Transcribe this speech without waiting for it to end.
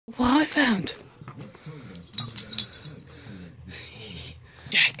what I found.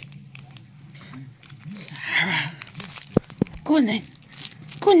 Jack. Go on then.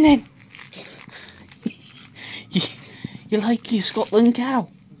 Go on then. You like your Scotland cow?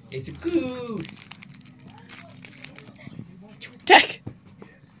 It's a good. Jack.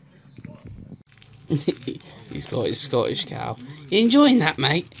 He's got his Scottish cow. You enjoying that,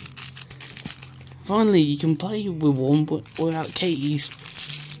 mate? Finally, you can play with one without Katie's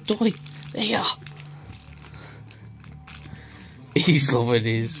toy. There you are. He's loving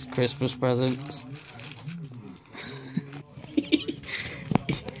his Christmas presents.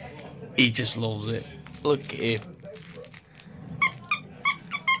 He just loves it. Look at him.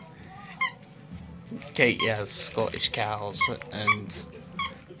 Katie has Scottish cows, and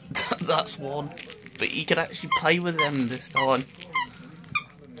that's one. But you can actually play with them this time.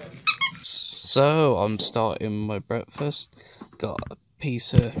 So I'm starting my breakfast. Got a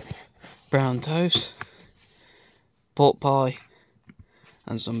piece of brown toast, pork pie,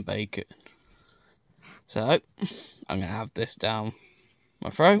 and some bacon. So I'm gonna have this down my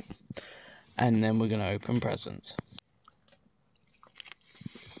throat, and then we're gonna open presents.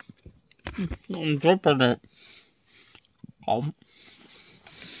 I'm dropping it.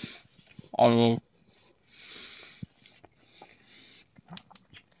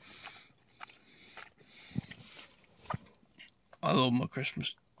 I love my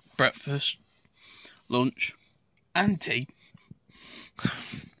Christmas breakfast, lunch, and tea.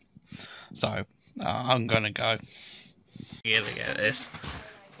 So I'm gonna go. Here to get this.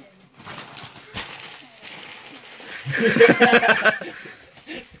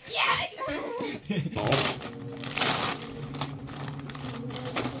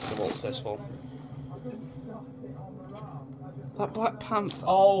 So what's this one? Is that Black Panther?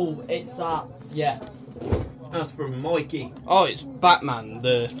 Oh, it's that. Yeah. That's from Mikey. Oh, it's Batman.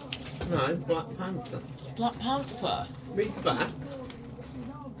 No, Black Panther. Black Panther. Read the back.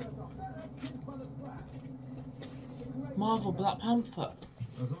 Marvel Black Panther.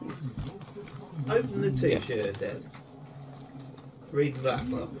 Open the t-shirt then. Read the back,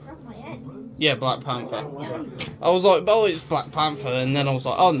 look. Yeah, Black Panther. I was like, oh, it's Black Panther, and then I was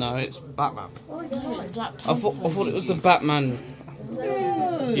like, oh no, it's Batman. I thought it was the Batman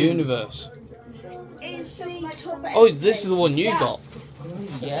universe. Oh, this is the one you got.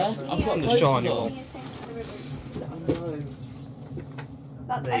 Yeah, I've got the shiny one.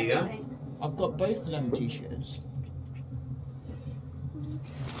 There you go. I've got both of them t-shirts.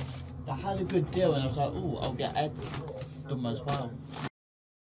 I had a good deal and I was like, oh, I'll get Ed done as well.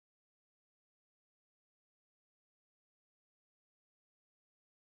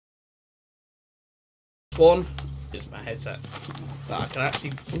 One is my headset. That I can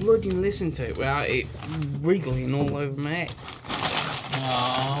actually bloody listen to it without it wriggling all over my head.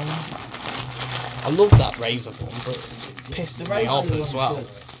 I love that Razer one, but it pisses me off as well.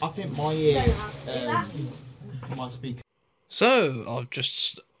 I think my ear, my speaker. So, I've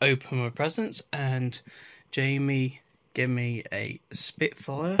just opened my presents and Jamie gave me a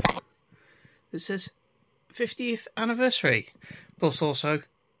Spitfire that says 50th anniversary. Plus also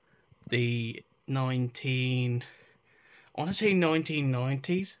the 1990s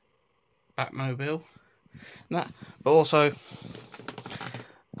Batmobile. That, but also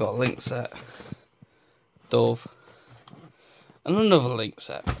got a Link set, Dove, and another Link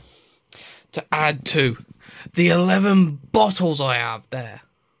set to add to the 11 bottles I have there.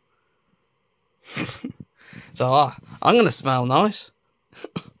 So I'm gonna smell nice.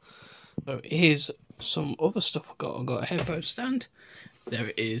 So here's some other stuff I got. I've got a headphone stand. There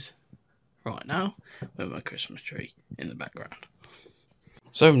it is right now with my Christmas tree in the background.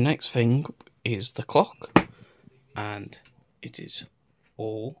 So next thing is the clock, and it is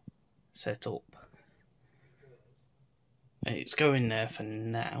all set up. And it's going there for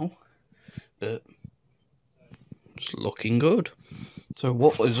now, but it's looking good. So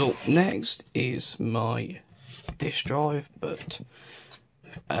what is up next is my disk drive, but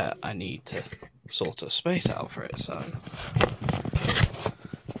I need to sort of space out for it, so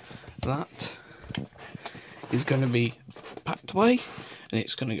that is going to be packed away and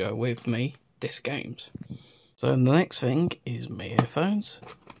it's going to go with me disc games. So the next thing is my earphones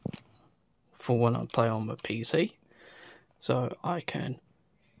for when I play on my PC, so I can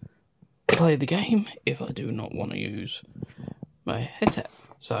play the game if I do not want to use my headset.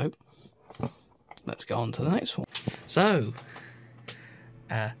 So let's go on to the next one. So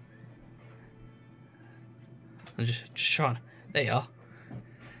I'm just trying. There you are.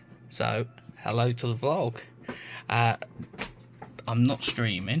 So hello to the vlog. I'm not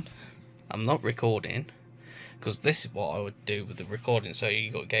streaming. I'm not recording because this is what I would do with the recording, so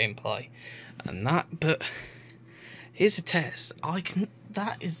you got gameplay and that. But here's a test.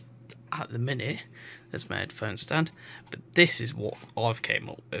 That is at the minute, there's my headphone stand, but this is what I've came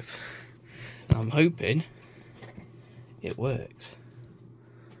up with, and I'm hoping it works.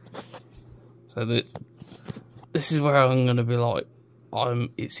 So this is where I'm gonna be like,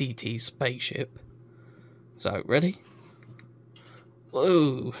 it's E.T.'s spaceship. So ready?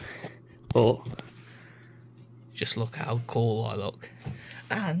 Whoa! But just look how cool I look.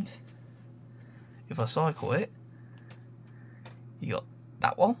 And if I cycle it, you got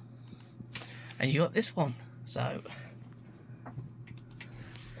that one, and you got this one. So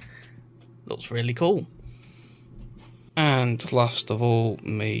looks really cool. And last of all,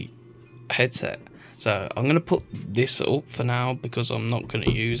 me headset. So I'm going to put this up for now because I'm not going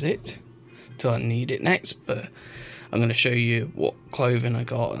to use it till I need it next, but I'm going to show you what clothing I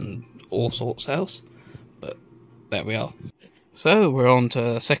got and all sorts else. But there we are. So we're on to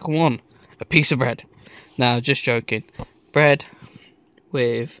the second one, a piece of bread. Now, just joking, bread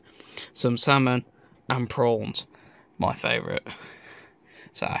with some salmon and prawns, my favourite.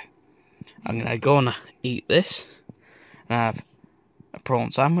 So I'm going to go and eat this and have a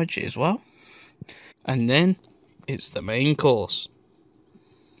prawn sandwich as well, and then it's the main course.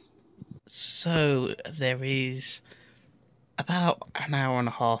 So there is about an hour and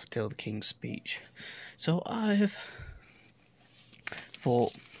a half till the King's speech, so I've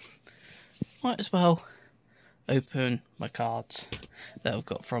thought might as well open my cards that I've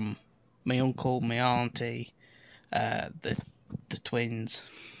got from my uncle, my auntie, the twins,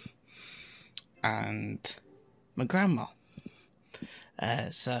 and my grandma.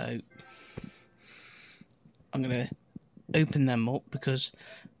 So I'm gonna open them up because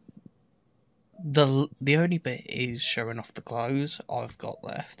the only bit is showing off the clothes I've got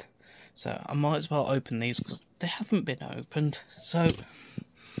left. So I might as well open these because they haven't been opened. So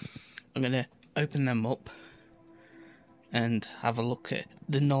I'm gonna open them up and have a look at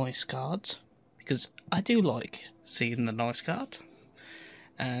the nice cards, because I do like seeing the nice cards,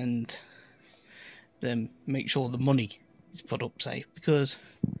 and then make sure the money is put up safe, because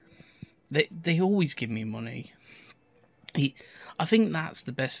they always give me money. I think that's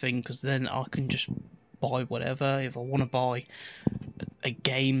the best thing, because then I can just buy whatever. If I want to buy a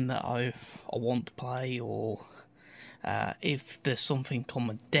game that I want to play, or if there's something on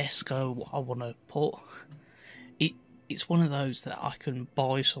my desk I want to put, it's one of those that I can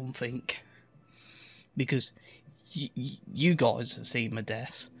buy something, because you guys have seen my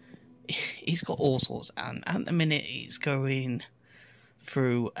desk. It's got all sorts, and at the minute it's going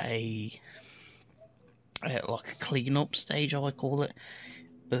through like a clean up stage, I call it,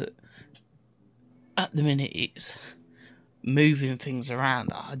 but at the minute it's moving things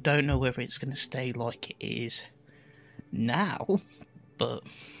around. I don't know whether it's going to stay like it is now, but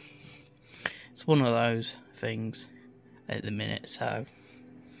it's one of those things at the minute, so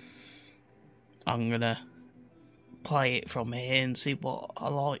I'm gonna play it from here and see what I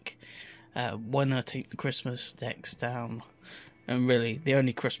like when I take the Christmas decks down. And really, the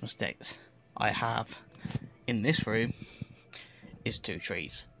only Christmas decks I have in this room is 2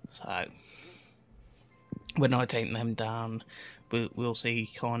 trees, so when I take them down, we'll see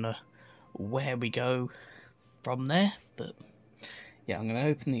kind of where we go from there. But yeah, I'm going to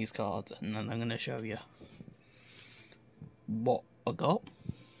open these cards and then I'm going to show you what I got.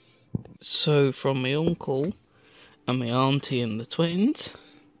 So from my uncle and my auntie and the twins,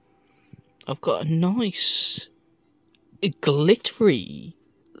 I've got a nice glittery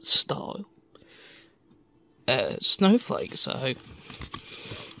style snowflake. So,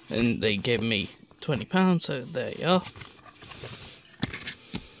 and they gave me £20, so there you are.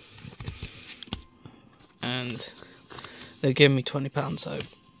 And they gave me £20, so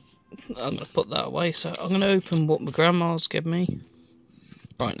I'm going to put that away. So I'm going to open what my grandma's given me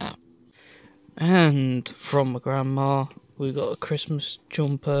right now. And from my grandma, we got a Christmas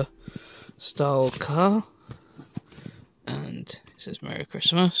jumper style car, and it says Merry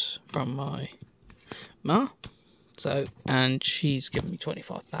Christmas from my ma. So, and she's given me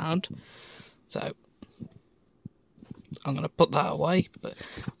 £25, so I'm going to put that away. But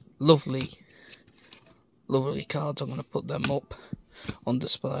lovely cards. I'm going to put them up on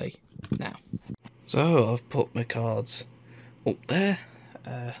display now. So I've put my cards up there.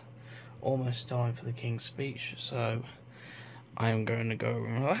 Almost time for the King's speech, so I am going to go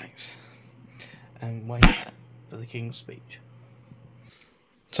and relax and wait for the King's speech.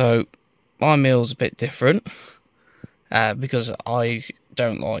 So my meal's a bit different because I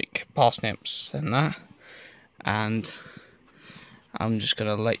don't like parsnips and that, and I'm just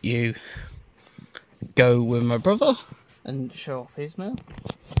going to let you go with my brother and show off his meal.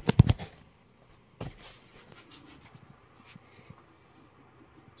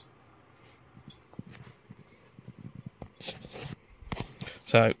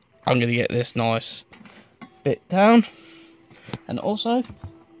 So I'm going to get this nice bit down, and also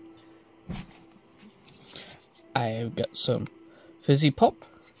I've got some fizzy pop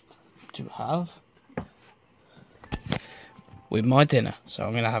to have with my dinner, so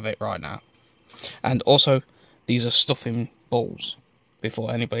I'm going to have it right now. And also, these are stuffing balls,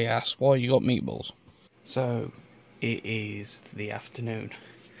 before anybody asks why you got meatballs. So it is the afternoon.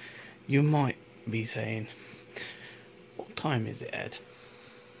 You might be saying, what time is it, Ed?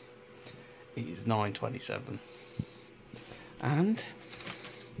 It is 9:27, and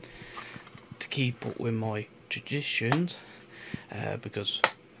to keep up with my traditions, because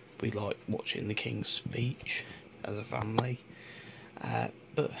we like watching the King's Speech as a family,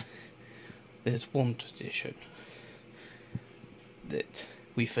 but there's one tradition that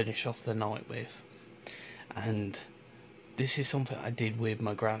we finish off the night with, and this is something I did with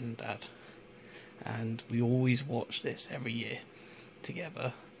my granddad, and we always watch this every year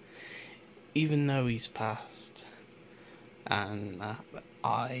together. Even though he's passed, and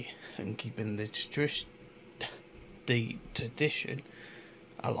I am keeping the tradition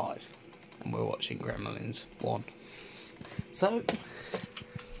alive, and we're watching Gremlins 1. So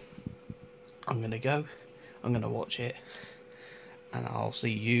I'm gonna go, I'm gonna watch it, and I'll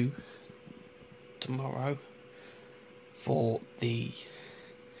see you tomorrow for the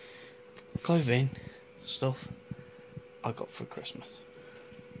clothing stuff I got for Christmas.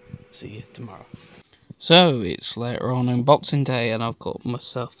 See you tomorrow. So it's later on in Boxing Day, and I've got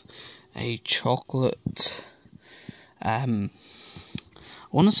myself a chocolate, I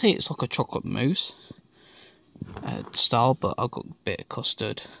want to say it's like a chocolate mousse style, but I've got a bit of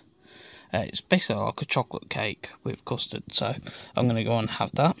custard. It's basically like a chocolate cake with custard, so I'm going to go and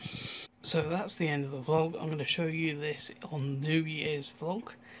have that. So that's the end of the vlog. I'm going to show you this on New Year's vlog,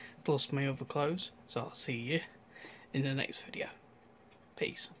 plus my other clothes. So I'll see you in the next video.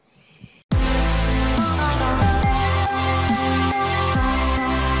 Peace.